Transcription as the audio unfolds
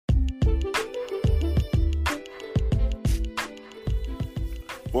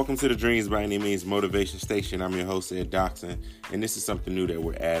Welcome to the Dreams by Any Means Motivation Station. I'm your host, Ed Doxson, and this is something new that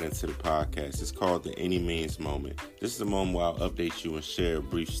we're adding to the podcast. It's called the Any Means Moment. This is a moment where I'll update you and share a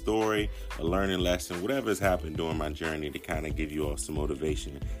brief story, a learning lesson, whatever has happened during my journey to kind of give you all some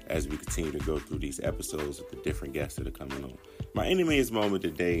motivation as we continue to go through these episodes with the different guests that are coming on. My Any Means Moment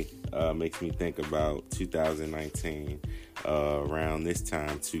today makes me think about 2019, around this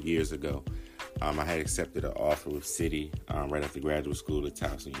time 2 years ago. I had accepted an offer with Citi right after graduate school at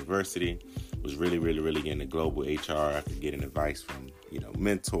Towson University. Was really getting a global HR after getting advice from,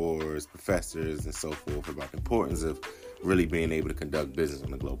 mentors, professors, and so forth about the importance of really being able to conduct business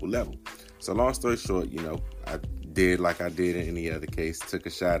on a global level. So long story short, I did like I did in any other case, took a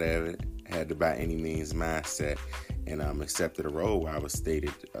shot at it, had the by any means mindset, and accepted a role where I was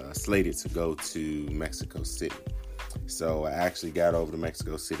slated to go to Mexico City. So I actually got over to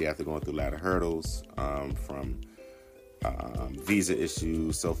Mexico City after going through a lot of hurdles from visa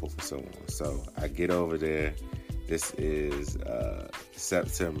issues, so forth and so on. So I get over there. This is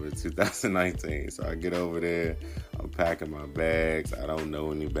September 2019. So I get over there. I'm packing my bags. I don't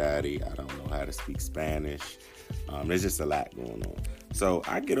know anybody. I don't know how to speak Spanish. There's just a lot going on. So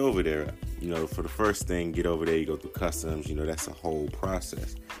I get over there. For the first thing, get over there, you go through customs. That's a whole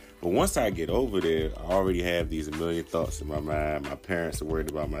process. But once I get over there, I already have these a million thoughts in my mind. My parents are worried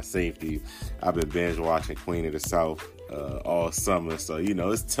about my safety. I've been binge watching Queen of the South all summer. So,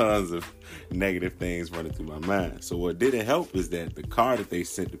 it's tons of negative things running through my mind. So what didn't help is that the car that they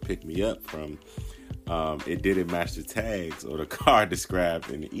sent to pick me up from, it didn't match the tags or the car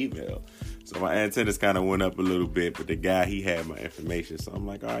described in the email. So my antennas kind of went up a little bit, but the guy, he had my information. So I'm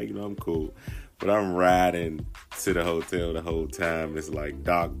like, all right, I'm cool. But I'm riding to the hotel the whole time. It's like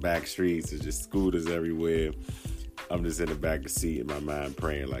dark back streets. There's just scooters everywhere. I'm just in the back of the seat in my mind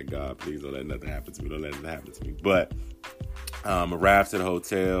praying like, God, please don't let nothing happen to me. Don't let nothing happen to me. But arrived to the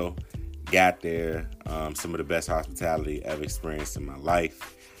hotel, got there. Some of the best hospitality I've experienced in my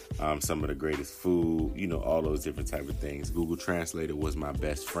life. Some of the greatest food, all those different type of things. Google Translator was my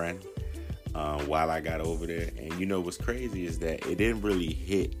best friend while I got over there. And what's crazy is that it didn't really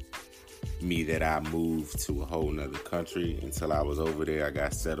hit me that I moved to a whole nother country until I was over there. I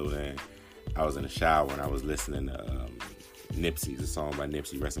got settled in. I was in the shower and I was listening to Nipsey's, a song by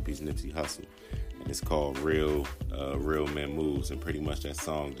Nipsey, rest in peace Nipsey Hussle. And it's called Real Men Moves. And pretty much that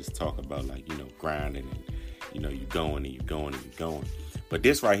song just talk about grinding and, you going and you going and you going. But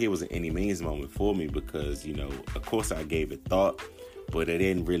this right here was an any means moment for me because, of course I gave it thought, but I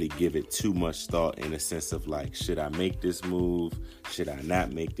didn't really give it too much thought in a sense of should I make this move? Should I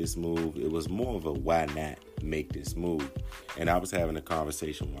not make this move? It was more of a why not make this move? And I was having a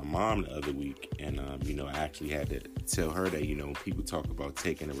conversation with my mom the other week, and I actually had to tell her that when people talk about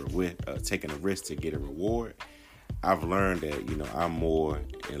taking a risk to get a reward, I've learned that I'm more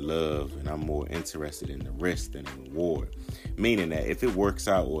in love and I'm more interested in the risk than the reward. Meaning that if it works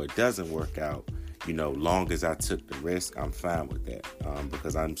out or it doesn't work out, long as I took the risk, I'm fine with that.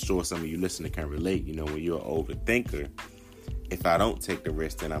 Because I'm sure some of you listening can relate. When you're an overthinker, if I don't take the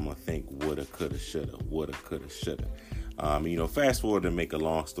risk, then I'm going to think woulda, coulda, shoulda, woulda, coulda, shoulda. Fast forward to make a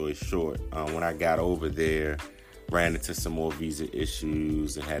long story short, when I got over there, ran into some more visa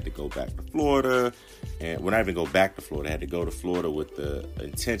issues and had to go back to Florida. And when I even go back to Florida, I had to go to Florida with the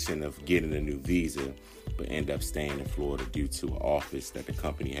intention of getting a new visa, but end up staying in Florida due to an office that the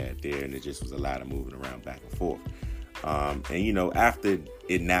company had there. And it just was a lot of moving around back and forth. After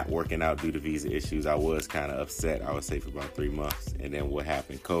it not working out due to visa issues, I was kind of upset, I would say, for about 3 months. And then what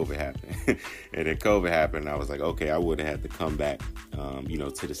happened? COVID happened. And then COVID happened. I was like, okay, I would have had to come back,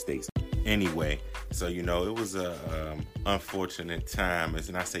 to the States anyway. So, it was a unfortunate time.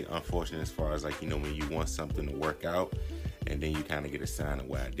 And I say unfortunate as far as when you want something to work out and then you kind of get a sign of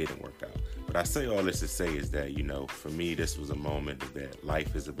why it didn't work out. But I say all this to say is that, for me, this was a moment that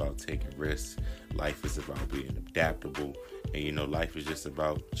life is about taking risks. Life is about being adaptable. And, life is just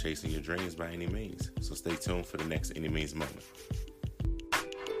about chasing your dreams by any means. So stay tuned for the next Any Means Moment.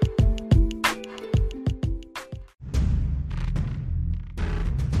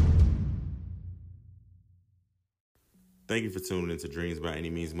 Thank you for tuning into Dreams by Any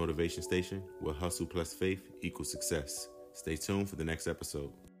Means Motivation Station, where hustle plus faith equals success. Stay tuned for the next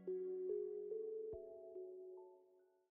episode.